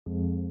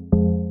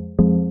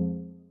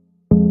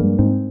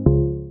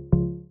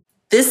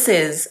This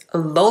is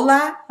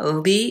Lola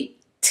Lee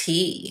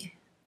T.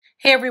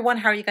 Hey everyone,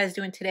 how are you guys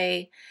doing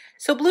today?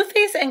 So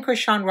BlueFace and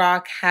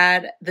ChriseanRock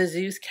had the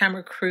Zeus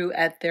camera crew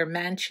at their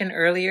mansion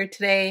earlier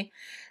today.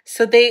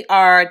 So they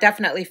are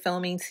definitely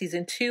filming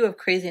season 2 of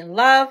Crazy in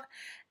Love.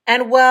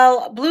 And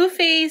well,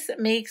 BlueFace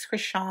makes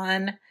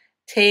Chrisean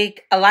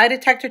take a lie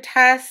detector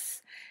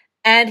test,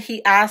 and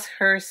he asks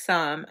her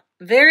some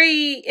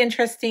very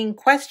interesting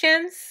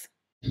questions.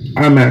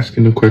 I'm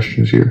asking the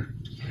questions here.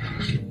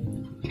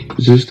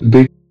 Is this the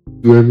biggest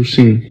you ever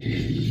seen?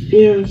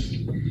 Yes.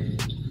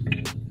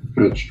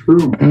 That's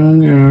true.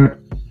 Yeah.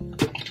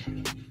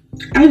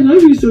 I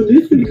love you, so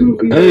this is gonna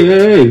be.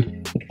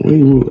 Hey.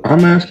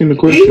 I'm asking the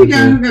questions. Hey, you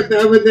guys got the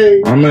other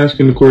day. I'm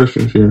asking the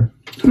questions here.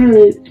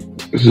 Alright.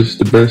 Is this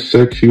the best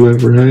sex you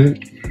ever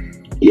had?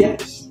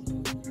 Yes.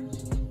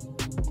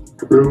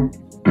 True.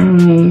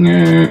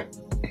 Yeah.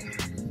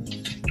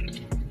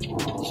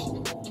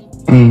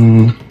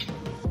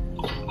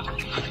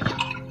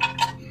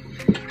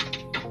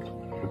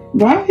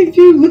 Why did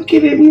you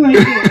looking at me like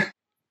that?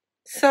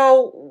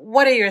 So,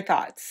 what are your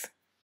thoughts?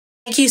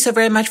 Thank you so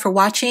very much for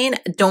watching.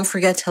 Don't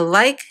forget to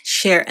like,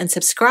 share, and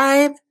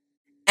subscribe.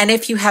 And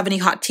if you have any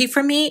hot tea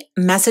for me,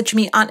 message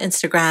me on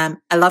Instagram.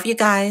 I love you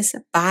guys.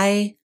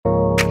 Bye.